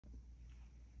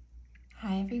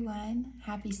Hi everyone,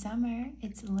 happy summer.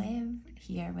 It's Liv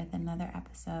here with another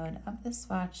episode of the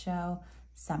Swatch Show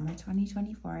Summer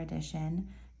 2024 edition.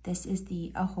 This is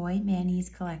the Ahoy Manis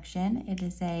collection. It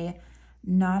is a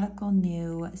nautical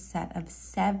new set of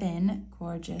 7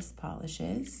 gorgeous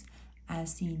polishes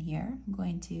as seen here. I'm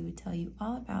going to tell you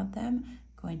all about them. I'm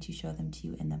going to show them to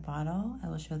you in the bottle. I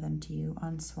will show them to you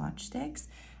on swatch sticks,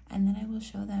 and then I will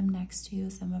show them next to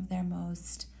some of their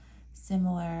most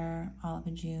similar Olive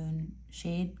and June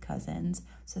shade cousins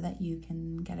so that you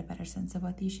can get a better sense of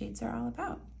what these shades are all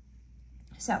about.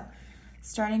 So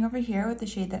starting over here with the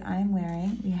shade that I'm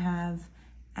wearing, we have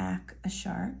Ack a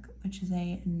Shark, which is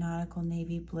a nautical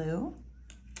navy blue.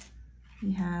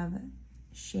 We have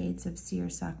shades of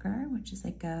Sheersucker, which is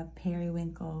like a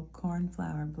periwinkle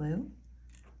cornflower blue.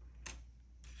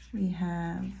 We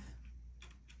have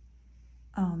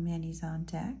Manis on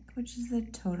Deck, which is a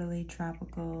totally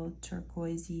tropical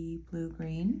turquoisey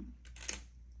blue-green.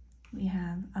 We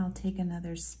have I'll Take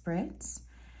Another Spritz,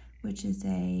 which is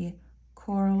a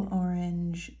coral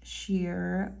orange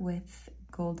sheer with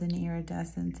golden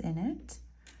iridescence in it.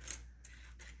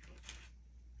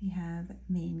 We have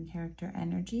Maine Character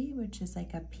Energy, which is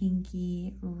like a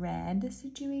pinky red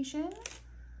situation.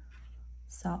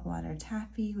 Saltwater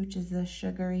Taffy, which is a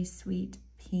sugary sweet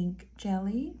pink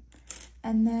jelly.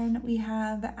 And then we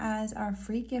have, as our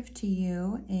free gift to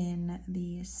you in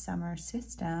the summer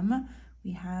system,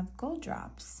 we have Gold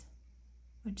Drops,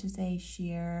 which is a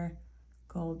sheer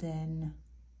golden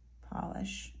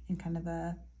polish in kind of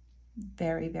a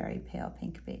very, very pale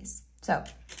pink base. So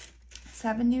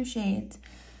 7 new shades.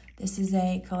 This is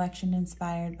a collection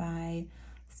inspired by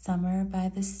Summer by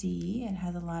the Sea. It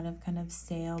has a lot of kind of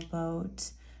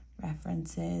sailboat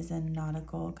references and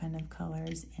nautical kind of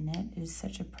colors in it. It is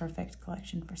such a perfect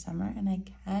collection for summer, and I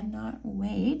cannot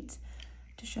wait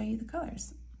to show you the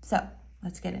colors. So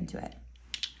let's get into it.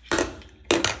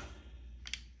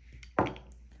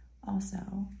 Also,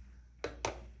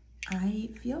 I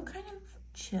feel kind of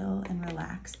chill and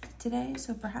relaxed today,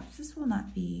 so perhaps this will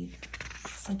not be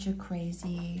such a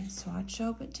crazy swatch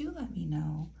show, but do let me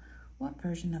know what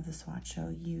version of the swatch show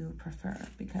you prefer,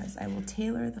 because I will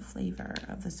tailor the flavor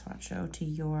of the swatch show to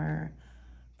your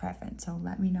preference. So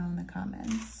let me know in the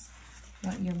comments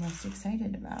what you're most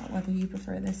excited about, whether you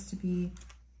prefer this to be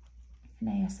an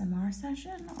ASMR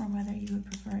session or whether you would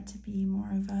prefer it to be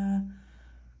more of a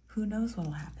who knows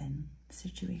what'll happen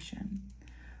situation.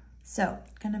 So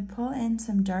gonna pull in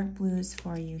some dark blues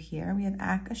for you here. We have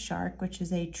Ack a Shark, which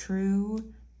is a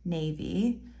true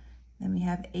navy. Then we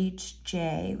have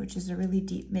HJ, which is a really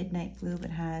deep midnight blue, but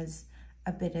has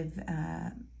a bit of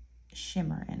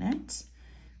shimmer in it.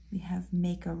 We have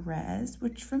Make a Res,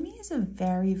 which for me is a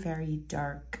very, very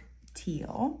dark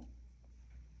teal.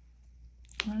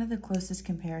 One of the closest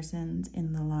comparisons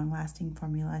in the long-lasting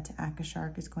formula to Ack a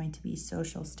Shark is going to be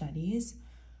Social Studies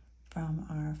from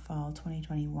our fall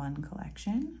 2021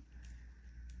 collection.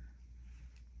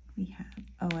 We have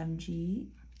OMG.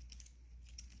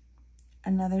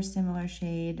 Another similar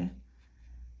shade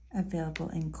available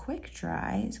in Quick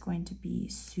Dry is going to be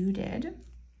Suited.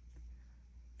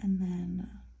 And then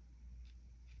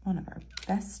one of our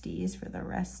besties for the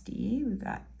resty, we've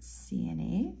got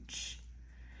CNH.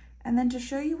 And then to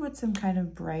show you what some kind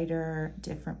of brighter,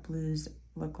 different blues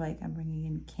look like, I'm bringing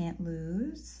in Can't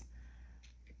Lose.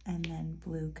 And then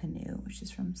Blue Canoe, which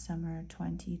is from summer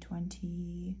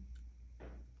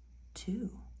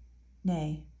 2022.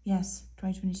 Nay, yes,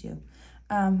 2022.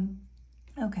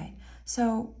 Okay,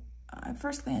 so at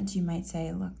first glance you might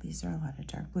say, look, these are a lot of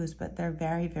dark blues, but they're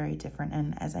very, very different.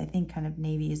 And as I think kind of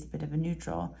navy is a bit of a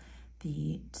neutral,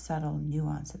 the subtle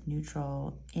nuance of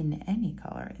neutral in any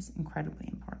color is incredibly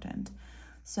important.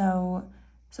 So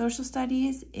Social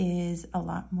Studies is a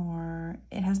lot more,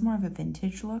 it has more of a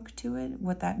vintage look to it.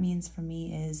 What that means for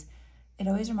me is it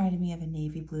always reminded me of a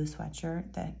navy blue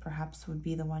sweatshirt that perhaps would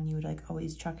be the one you would like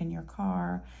always chuck in your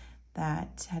car,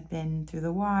 that had been through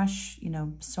the wash, you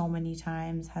know, so many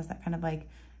times, has that kind of like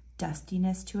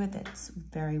dustiness to it that's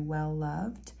very well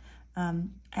loved.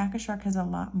 Ack a Shark has a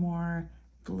lot more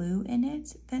blue in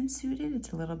it than Suited.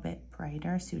 It's a little bit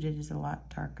brighter. Suited is a lot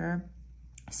darker.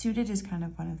 Suited is kind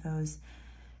of one of those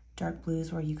dark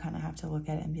blues where you kind of have to look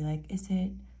at it and be like, is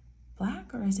it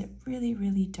black or is it really,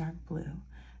 really dark blue?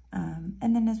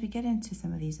 And then as we get into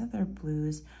some of these other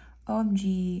blues,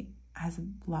 OMG has a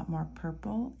lot more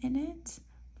purple in it,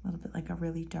 a little bit like a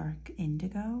really dark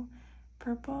indigo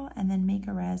purple. And then Make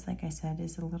a Res, like I said,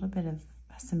 is a little bit of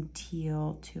some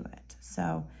teal to it.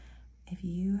 So if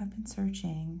you have been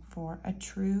searching for a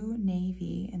true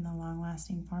navy in the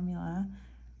long-lasting formula,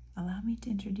 allow me to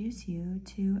introduce you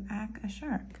to Ack a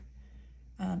Shark.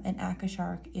 An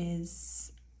Akashark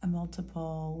is a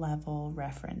multiple level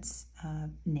reference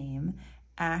name.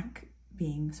 Ak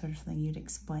being sort of something you'd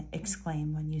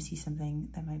exclaim when you see something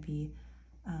that might be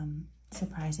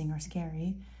surprising or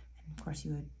scary. And of course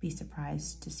you would be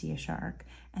surprised to see a shark.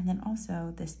 And then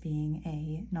also this being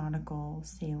a nautical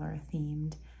sailor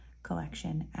themed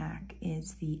collection, Ak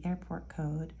is the airport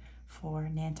code for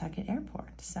Nantucket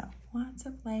Airport. So lots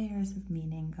of layers of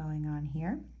meaning going on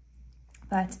here.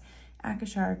 But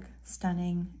Akashark,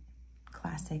 stunning,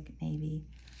 classic navy.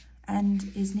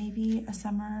 And is navy a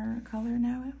summer color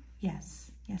now?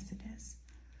 Yes, yes it is.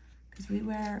 Because we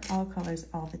wear all colors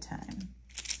all the time.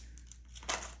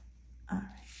 All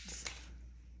right.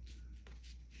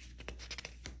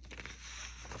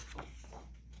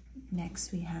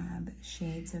 Next we have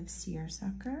shades of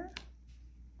Sheersucker.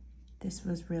 This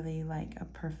was really like a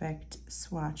perfect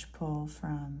swatch pull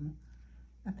from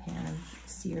a pair of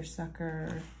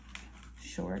Sheersucker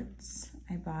shorts.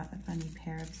 I bought a funny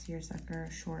pair of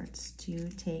Sheersucker shorts to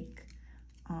take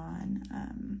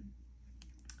on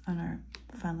our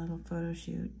fun little photo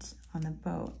shoot on the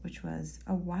boat, which was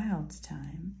a wild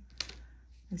time.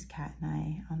 It was Kat and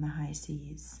I on the high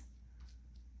seas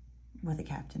with a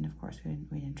captain, of course.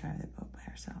 We didn't drive the boat by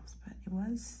ourselves, but it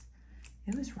was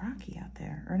rocky out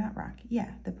there. Or not rocky.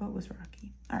 Yeah, the boat was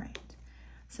rocky. All right.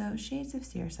 So shades of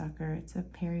Sheersucker. It's a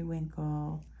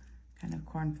periwinkle, kind of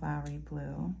cornflowery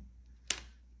blue.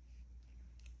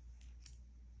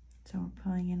 So we're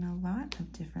pulling in a lot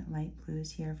of different light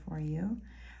blues here for you.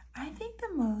 I think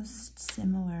the most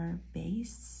similar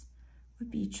base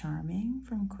would be Charming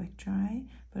from Quick Dry,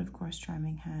 but of course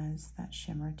Charming has that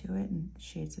shimmer to it, and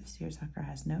Shades of Sheersucker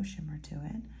has no shimmer to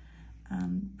it.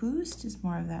 Boost is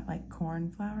more of that like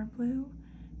cornflower blue,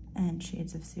 and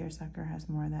Shades of Sheersucker has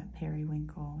more of that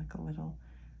periwinkle, like a little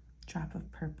drop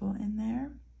of purple in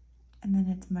there. And then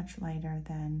it's much lighter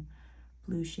than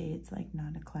blue shades like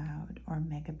Not a Cloud or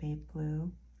Mega Babe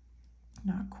Blue.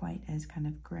 Not quite as kind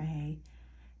of gray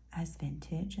as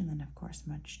Vintage, and then of course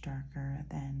much darker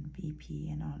than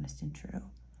BP and Honest and True.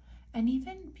 And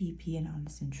even BP and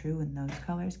Honest and True, when those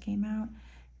colors came out,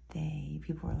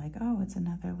 people were like, oh, it's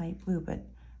another light blue, but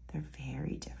they're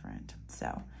very different.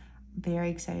 So very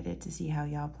excited to see how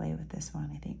y'all play with this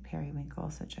one. I think Periwinkle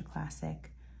is such a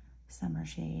classic summer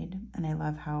shade, and I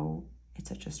love how it's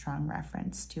such a strong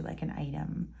reference to like an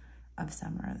item of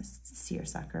summer, this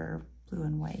Sheersucker blue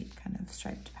and white kind of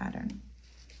striped pattern.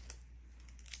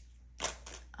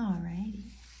 Alrighty.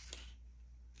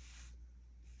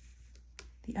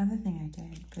 The other thing I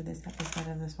did for this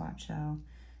episode of the Swatch Show,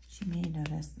 she may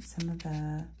notice that some of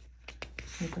the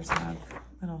papers have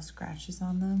little scratches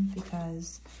on them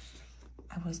because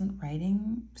I wasn't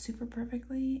writing super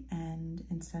perfectly, and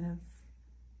instead of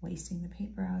wasting the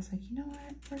paper, I was like, you know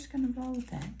what, we're just gonna roll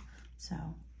with it. So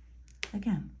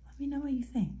again, let me know what you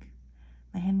think.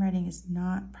 My handwriting is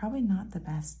probably not the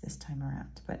best this time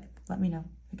around, but let me know.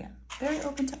 Again, very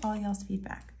open to all y'all's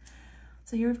feedback.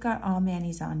 So here we've got All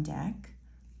Manis on Deck.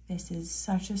 This is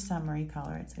such a summery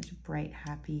color. It's such a bright,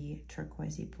 happy,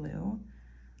 turquoisey blue.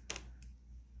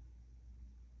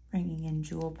 Bringing in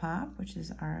Jewel Pop, which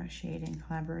is our shade in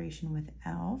collaboration with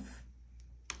e.l.f.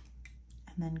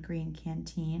 And then Green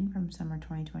Canteen from summer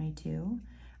 2022.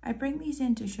 I bring these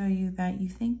in to show you that you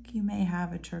think you may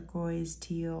have a turquoise,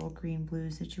 teal, green, blue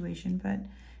situation, but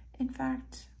in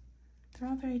fact, they're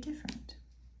all very different.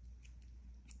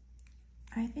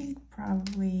 I think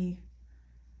probably,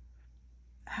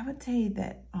 I would say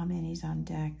that All Manis on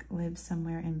Deck lives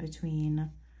somewhere in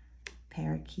between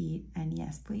Parakeet and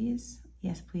Yes Please.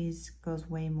 Yes Please goes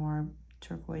way more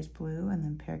turquoise blue, and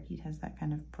then Parakeet has that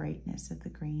kind of brightness of the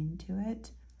green to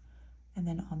it. And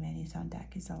then All Manis on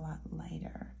Deck is a lot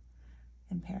lighter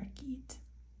than Parakeet.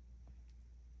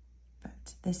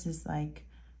 But this is like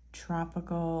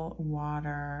tropical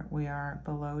water. We are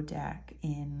below deck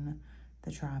in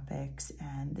the tropics,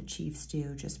 and the chief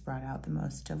stew just brought out the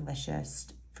most delicious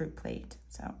fruit plate.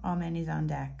 So All Manis on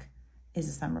Deck is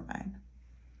a summer vibe.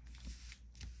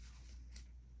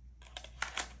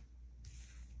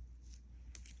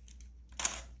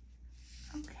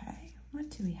 Okay, what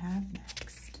do we have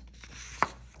next?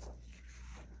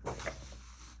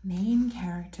 Maine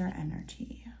Character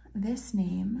Energy. This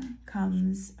name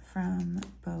comes from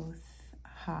both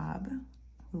Hob,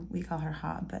 who we call her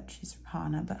Hob, but she's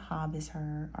Hannah, but Hob is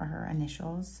are her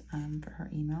initials for her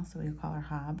email, so we'll call her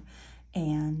Hob,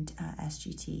 and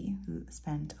SGT, who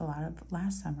spent a lot of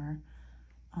last summer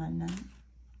on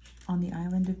the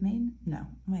island of Maine. No,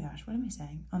 oh my gosh, what am I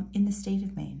saying? In the state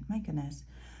of Maine, my goodness.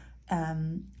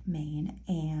 Maine,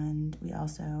 and we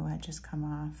also had just come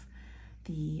off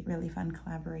the really fun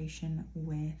collaboration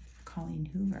with Colleen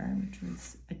Hoover, which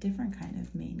was a different kind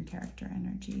of Maine Character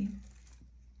Energy.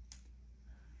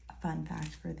 A fun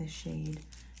fact for this shade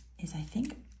is, I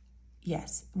think,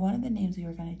 yes, one of the names we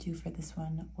were going to do for this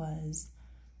one was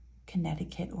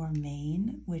Connecticut or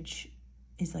Maine, which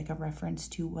is like a reference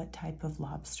to what type of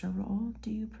lobster roll do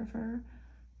you prefer.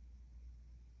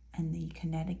 And the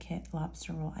Connecticut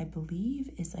lobster roll, I believe,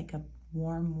 is like a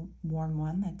warm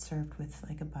one that's served with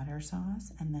like a butter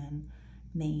sauce, and then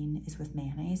Maine is with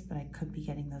mayonnaise, but I could be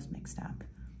getting those mixed up.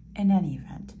 In any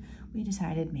event, we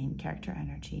decided Maine Character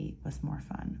Energy was more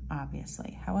fun,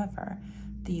 obviously. However,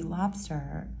 the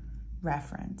lobster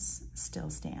reference still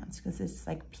stands because it's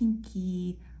like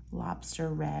pinky lobster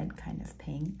red kind of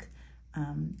pink.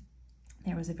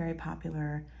 There was a very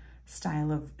popular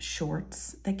style of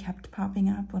shorts that kept popping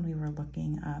up when we were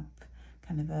looking up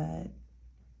kind of a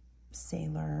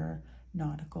sailor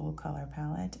nautical color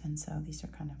palette, and so these are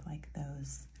kind of like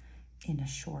those in a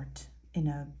short, in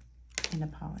a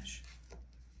polish.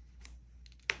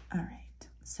 All right,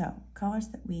 so colors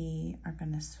that we are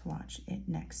going to swatch it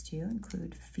next to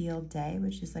include Field Day,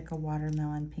 which is like a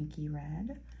watermelon pinky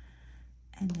red,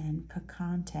 and then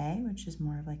Picante, which is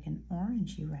more of like an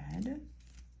orangey red.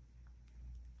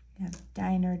 We have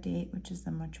Diner Date, which is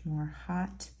a much more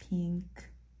hot pink.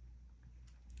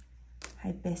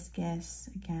 Hibiscus,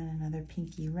 again, another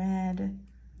pinky red.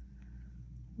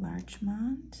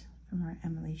 Larchmont from our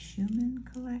Emily Schumann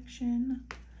collection.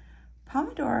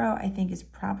 Pomodoro, I think, is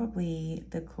probably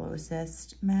the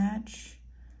closest match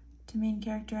to Maine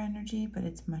Character Energy, but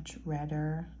it's much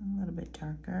redder, a little bit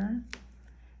darker.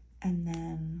 And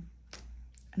then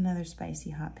another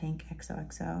spicy hot pink,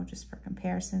 XOXO, just for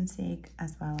comparison's sake,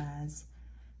 as well as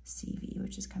CV,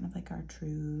 which is kind of like our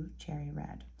true cherry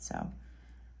red. So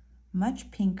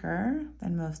much pinker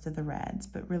than most of the reds,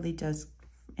 but really does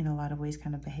in a lot of ways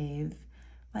kind of behave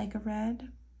like a red.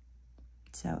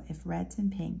 So if reds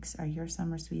and pinks are your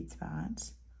summer sweet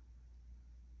spots,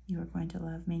 you are going to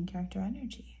love Maine Character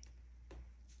Energy.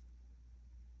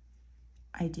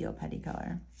 Ideal petty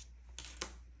color.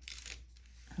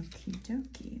 Okie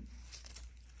dokie.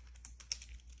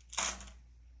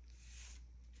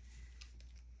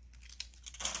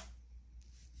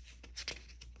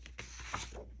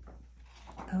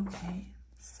 Okay,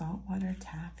 Saltwater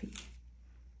Taffy.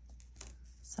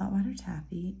 Saltwater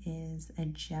Taffy is a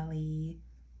jelly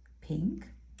pink.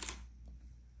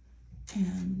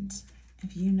 And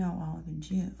if you know Olive and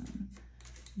June,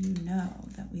 you know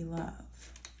that we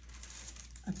love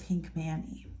a pink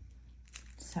mani.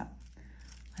 So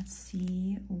let's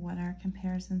see what our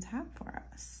comparisons have for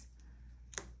us.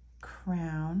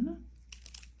 Crown.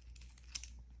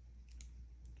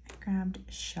 I grabbed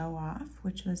Show Off,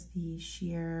 which was the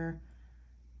sheer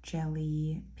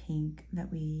jelly pink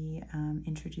that we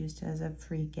introduced as a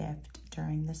free gift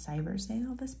during the cyber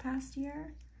sale this past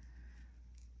year.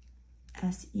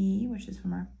 SE, which is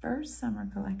from our first summer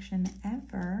collection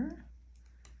ever.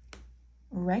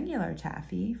 Regular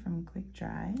Taffy from Quick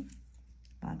Dry.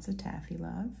 Lots of taffy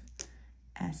love.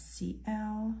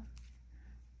 SCL.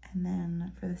 And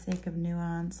then for the sake of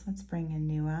nuance, let's bring in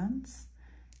Nuance.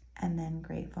 And then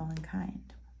Grateful and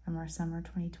Kind from our summer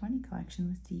 2020 collection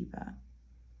with Diva.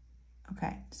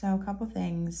 Okay, so a couple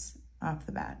things off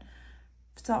the bat.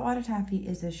 Saltwater Taffy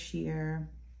is a sheer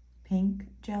pink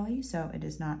jelly, so it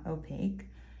is not opaque.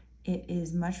 It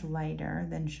is much lighter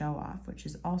than Show Off, which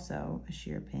is also a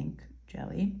sheer pink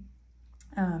jelly.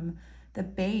 The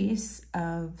base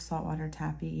of Saltwater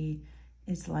Taffy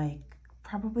is like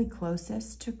probably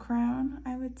closest to Crown,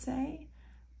 I would say,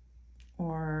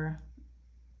 or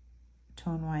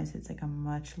tone-wise, it's like a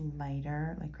much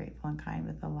lighter, like Grateful and Kind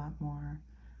with a lot more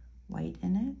white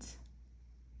in it.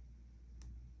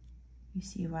 You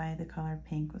see why the color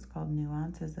pink was called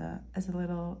Nuance as a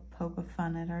little poke of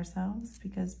fun at ourselves,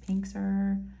 because pinks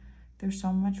there's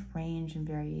so much range and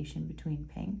variation between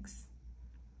pinks.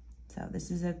 So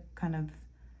this is gonna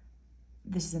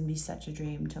be such a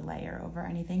dream to layer over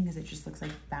anything because it just looks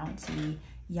like bouncy,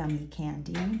 yummy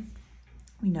candy.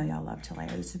 We know y'all love to layer.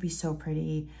 This would be so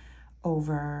pretty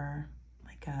over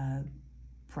like a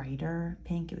brighter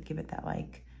pink. It would give it that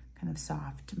like kind of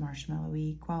soft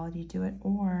marshmallowy quality to it,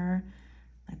 or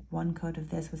like one coat of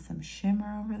this with some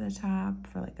shimmer over the top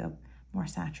for like a more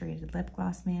saturated lip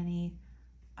gloss mani.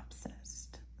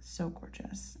 Obsessed. So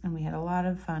gorgeous. And we had a lot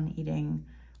of fun eating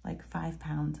like 5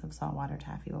 pounds of saltwater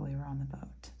taffy while we were on the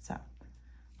boat. So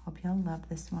hope y'all love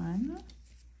this one.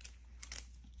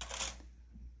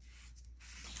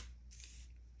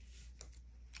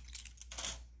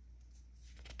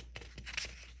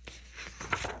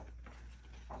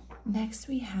 next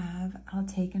we have I'll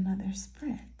Take Another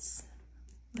Spritz,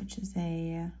 which is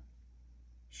a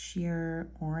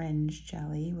sheer orange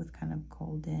jelly with kind of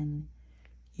golden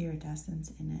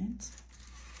iridescence in it.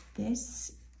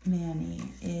 This mani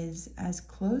is as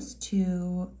close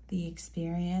to the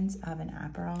experience of an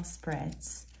Aperol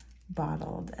Spritz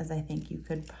bottled as I think you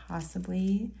could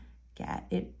possibly get.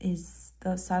 It is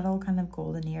the subtle kind of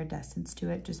golden iridescence to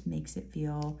it just makes it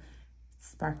feel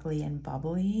sparkly and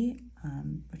bubbly,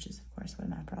 which is of course what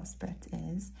an Aperol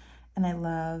Spritz is. And I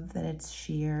love that it's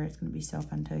sheer. It's going to be so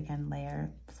fun to again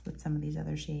layer with some of these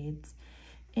other shades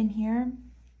in here.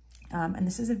 And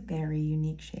this is a very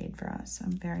unique shade for us, so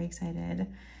I'm very excited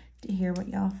to hear what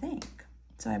y'all think.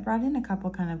 So I brought in a couple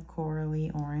kind of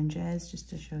corally oranges just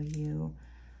to show you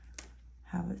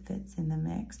how it fits in the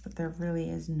mix, but there really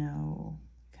is no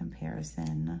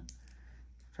comparison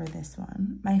for this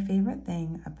one. My favorite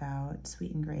thing about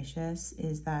Sweet and Gracious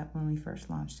is that when we first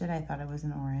launched it, I thought it was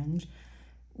an orange,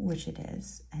 which it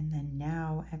is. And then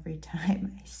now every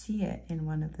time I see it in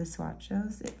one of the Swatch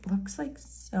shows, it looks like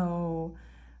so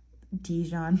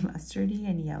Dijon mustardy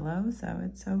and yellow. So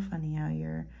it's so funny how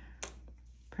your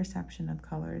perception of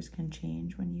colors can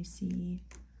change when you see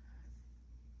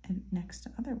it next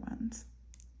to other ones.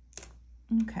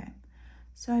 Okay,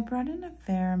 so I brought in a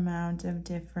fair amount of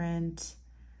different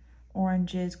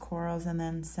oranges, corals, and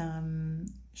then some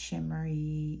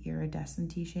shimmery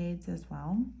iridescent-y shades as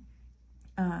well.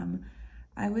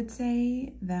 I would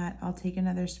say that I'll Take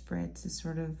Another Spritz is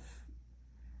sort of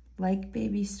like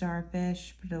Baby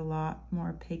Starfish, but a lot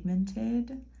more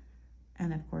pigmented.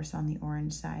 And of course on the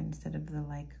orange side instead of the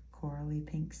like corally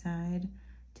pink side.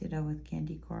 Ditto with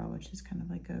Candy Coral, which is kind of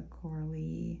like a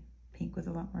corally pink with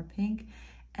a lot more pink.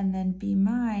 And then Be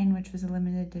Mine, which was a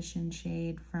limited edition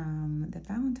shade from the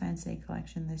Valentine's Day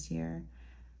collection this year.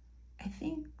 I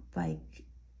think like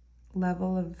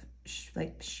level of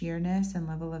like sheerness and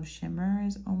level of shimmer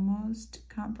is almost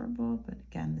comparable, but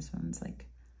again, this one's like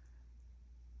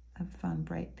a fun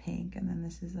bright pink, and then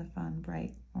this is a fun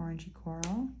bright orangey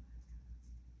coral.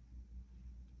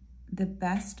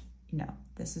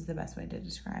 This is the best way to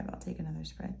describe I'll Take Another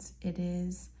Spritz. It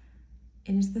is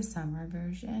the summer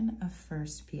version of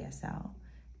First PSL.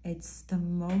 It's the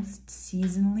most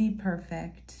seasonally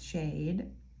perfect shade,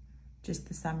 just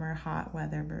the summer hot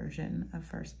weather version of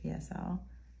First PSL.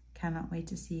 Cannot wait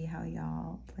to see how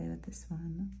y'all play with this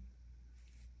one.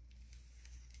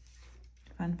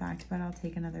 Fun fact about I'll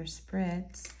Take Another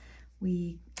Spritz,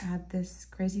 we had this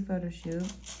crazy photo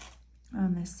shoot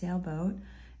on this sailboat,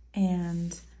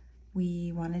 and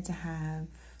we wanted to have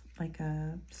like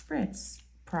a Spritz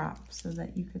prop so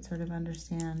that you could sort of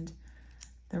understand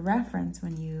the reference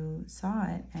when you saw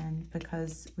it. And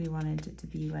because we wanted it to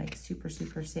be like super,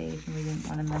 super safe and we didn't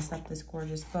want to mess up this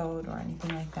gorgeous boat or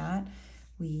anything like that,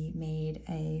 we made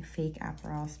a fake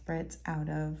Aperol Spritz out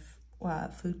of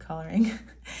food coloring.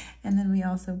 And then we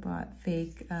also bought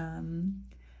fake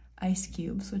ice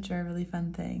cubes, which are a really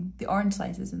fun thing. The orange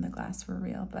slices in the glass were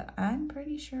real, but I'm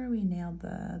pretty sure we nailed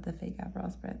the fake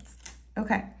Aperol Spritz.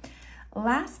 Okay,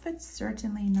 last but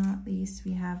certainly not least,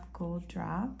 we have Gold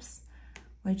Drops,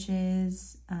 which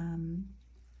is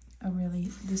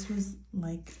this was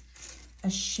like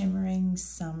a shimmering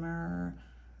summer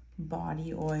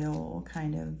body oil,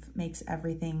 kind of makes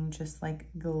everything just like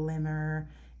glimmer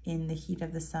in the heat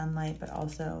of the sunlight, but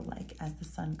also like as the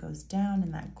sun goes down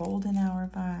in that golden hour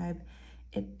vibe.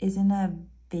 It is in a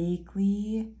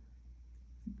vaguely,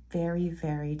 very,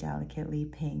 very delicately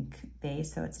pink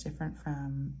base, so it's different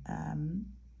from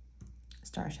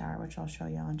Star Shower, which I'll show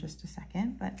y'all in just a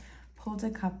second, but pulled a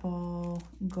couple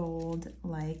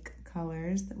gold-like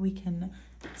colors that we can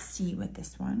see with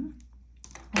this one.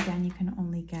 Again, you can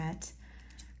only get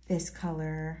this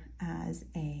color as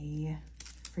a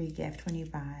free gift when you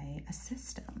buy a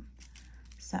system.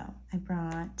 So I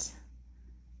brought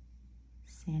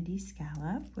Sandy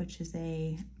Scallop, which is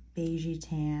a beigey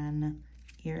tan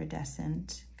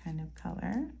iridescent kind of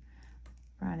color.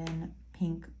 Brought in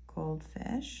Pink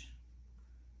Goldfish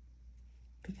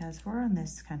because we're on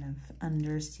this kind of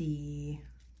undersea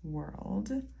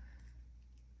world.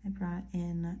 I brought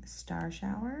in Star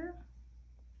Shower,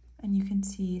 and you can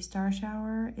see Star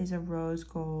Shower is a rose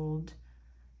gold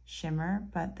shimmer,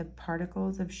 but the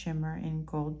particles of shimmer in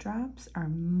Gold Drops are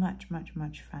much, much,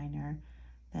 much finer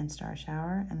than Star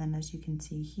Shower. And then as you can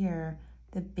see here,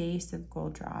 the base of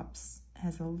Gold Drops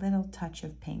has a little touch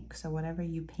of pink. So whatever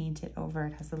you paint it over,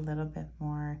 it has a little bit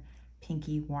more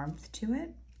pinky warmth to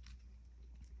it.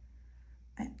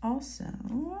 I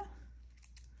also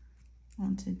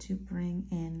wanted to bring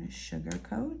in Sugar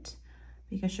Coat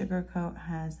because Sugar Coat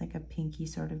has like a pinky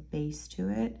sort of base to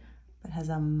it, but has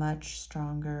a much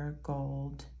stronger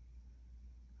gold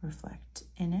reflect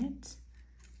in it.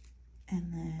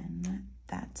 And then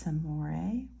that's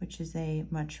Amore, which is a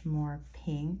much more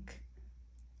pink.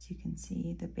 As you can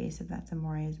see, the base of that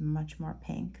Amore is much more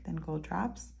pink than Gold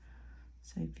Drops.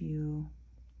 So if you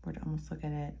were to almost look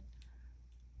at it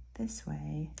this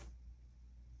way,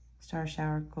 Star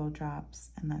Shower, Gold Drops,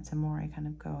 and that's Amore kind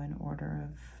of go in order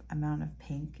of amount of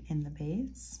pink in the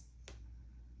base.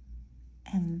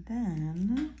 And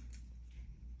then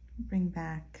bring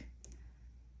back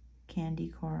Candy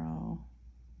Coral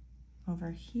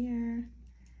over here.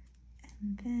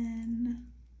 And then,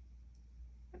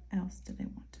 what else did I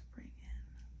want to bring in?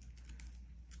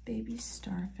 Baby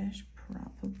Starfish,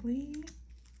 probably.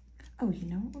 Oh, you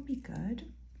know what would be good?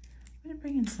 I'm gonna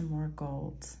bring in some more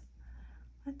golds.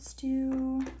 Let's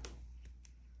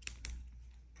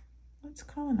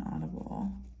call an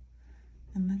audible,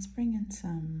 and let's bring in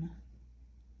some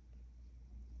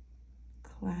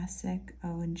classic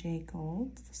O&J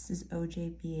golds. This is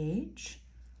OJBH,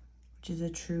 which is a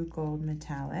true gold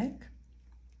metallic.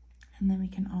 And then we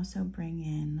can also bring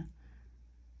in,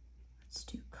 let's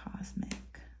do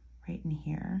Cosmic right in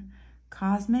here.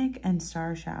 Cosmic and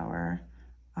Star Shower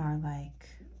are like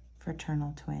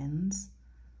fraternal twins.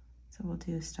 So we'll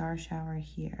do Star Shower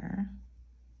here.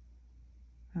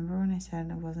 Remember when I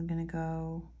said I wasn't gonna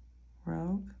go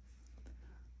rogue?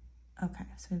 Okay,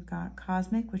 so we've got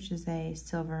Cosmic, which is a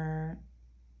silver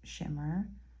shimmer,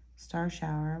 Star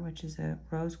Shower, which is a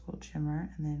rose gold shimmer,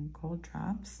 and then Gold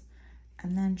Drops.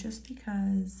 And then just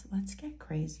because, let's get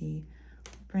crazy,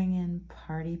 bring in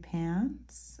Party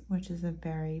Pants, which is a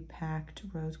very packed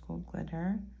rose gold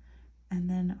glitter, and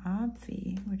then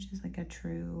Obvi, which is like a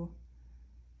true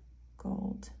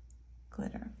gold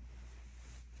glitter.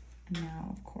 And now,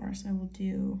 of course, I will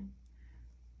do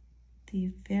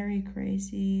the very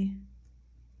crazy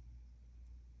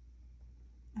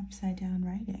upside down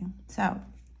writing. So, I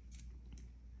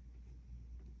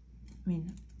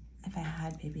mean, if I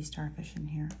had Baby Starfish in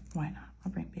here, why not?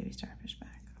 I'll bring Baby Starfish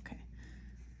back. Okay.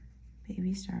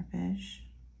 Baby Starfish.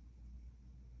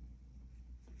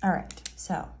 All right,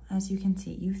 so as you can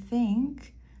see, you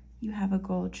think you have a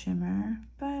gold shimmer,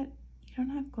 but you don't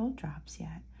have Gold Drops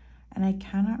yet. And I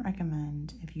cannot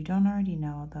recommend, if you don't already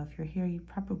know, although if you're here, you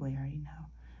probably already know,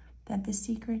 that the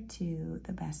secret to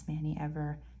the best mani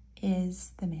ever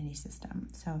is the mani system.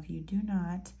 So if you do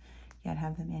not yet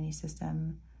have the mani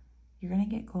system, you're gonna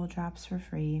get Gold Drops for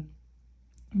free.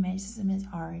 The mani system is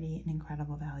already an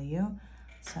incredible value,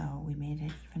 so we made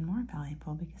it even more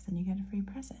valuable because then you get a free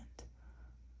present.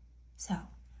 So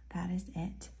that is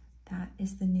it. That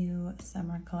is the new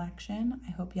summer collection.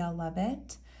 I hope y'all love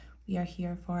it. We are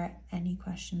here for any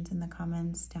questions in the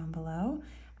comments down below.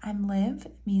 I'm Liv.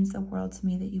 It means the world to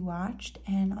me that you watched,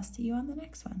 and I'll see you on the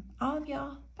next one. All of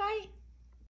y'all, bye.